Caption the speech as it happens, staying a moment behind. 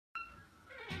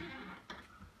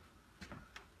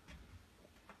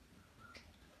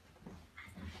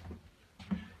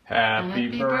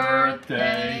Happy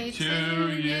birthday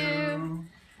to you.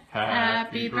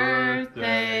 Happy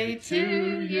birthday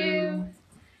to you.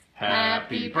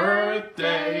 Happy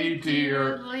birthday,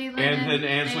 dear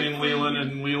Ansley and Leland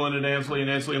and Leland and Ansley and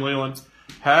Ansley and Leland.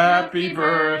 Happy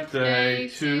birthday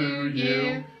to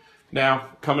you. Now,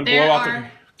 come and blow out the...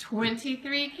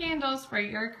 23 candles for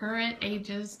your current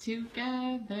ages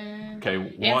together.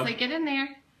 Okay, Ansley, get in there.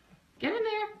 Get in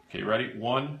there. Okay, ready?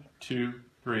 1, 2,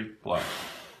 3, blow.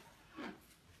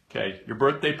 Okay, your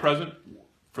birthday present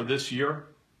for this year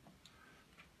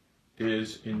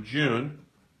is in June.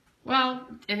 Well,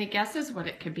 any guesses what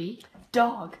it could be?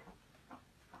 Dog.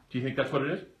 Do you think that's what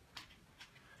it is?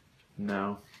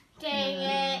 No.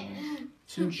 Dang it.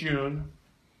 It's in June.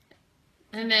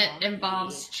 And it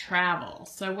involves travel.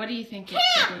 So what do you think it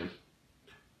could be?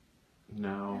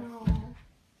 No.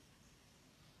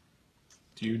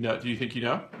 Do you know? Do you think you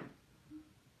know?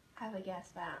 I have a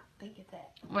guess, but I don't think it's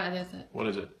it. What is it? What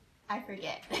is it? I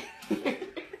forget.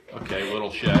 Okay,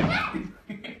 little Shay.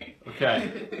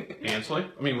 Okay, Ansley.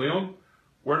 I mean, Leland.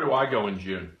 Where do I go in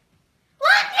June?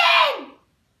 London!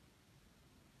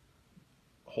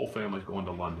 The whole family's going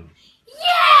to London.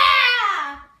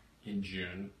 Yeah! In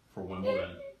June for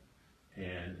Wimbledon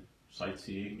and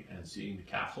sightseeing and seeing the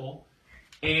castle.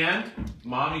 And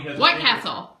Mommy has. What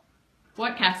castle?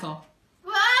 What castle?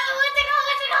 What's it called?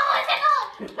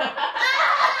 What's it called?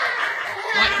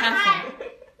 What castle?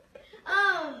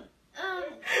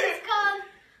 It's called,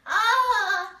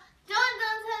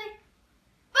 don't say,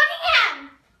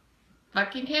 Buckingham!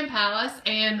 Buckingham Palace.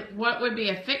 And what would be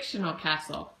a fictional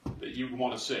castle? That you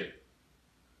want to see.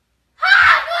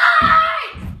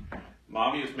 Hogwarts!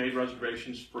 Mommy has made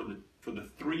reservations for the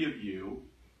three of you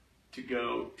to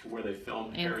go to where they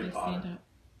filmed Harry Ansley, Potter. stand up.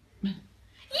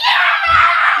 Yeah!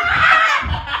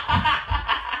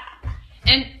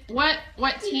 And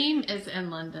what team is in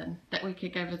London that we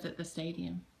could go visit the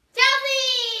stadium?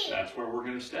 Chelsea! That's where we're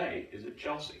going to stay, is at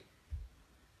Chelsea.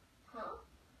 Huh?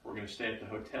 We're going to stay at the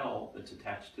hotel that's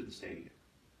attached to the stadium.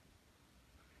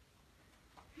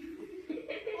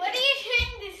 What are you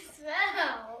trying to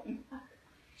smell?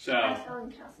 So, I'm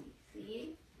smelling Chelsea.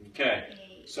 See? okay.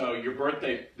 So your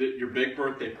big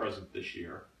birthday present this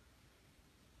year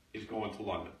is going to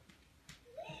London.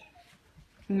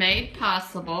 Made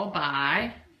possible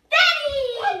by...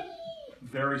 Daddy!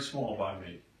 Very small by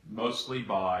me. Mostly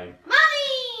by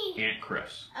Mommy! Aunt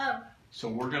Chris. Oh. So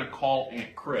we're going to call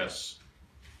Aunt Chris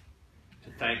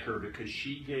to thank her because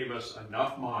she gave us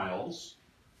enough miles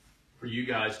for you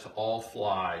guys to all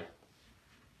fly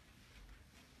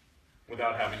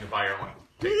without having to buy airline.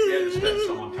 We had to spend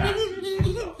some on taxes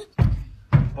and stuff.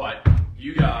 But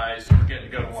you guys are getting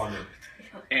to go to London.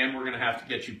 And we're going to have to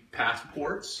get you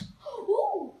passports.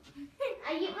 Ooh.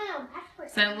 I get my own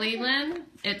passport. So Leland,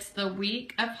 it's the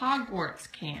week of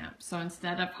Hogwarts camp. So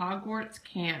instead of Hogwarts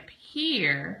camp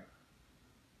here,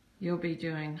 you'll be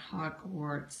doing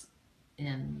Hogwarts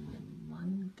in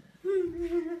London.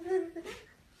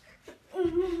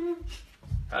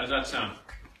 How does that sound?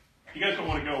 If you guys don't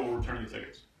want to go, we'll return the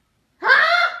tickets.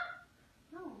 Huh?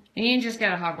 No. And you can just go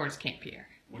to Hogwarts camp here.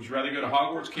 Would you rather go to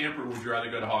Hogwarts camp or would you rather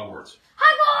go to Hogwarts?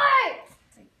 Hogwarts!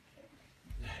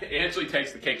 Ansley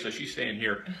takes the cake, so she's staying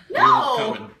here.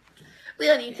 No! We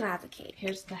don't need to have the cake.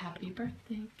 Here's the happy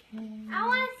birthday cake. I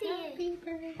want to see Happy it.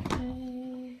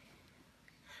 birthday.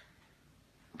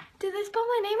 Did they spell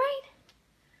my name right?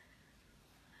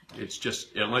 It's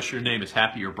just, unless your name is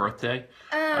Happy or Birthday,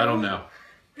 I don't know.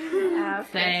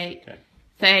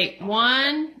 Say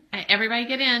one. Everybody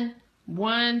get in.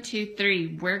 1, 2,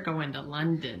 3. We're going to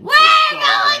London. We're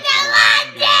going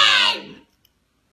to London!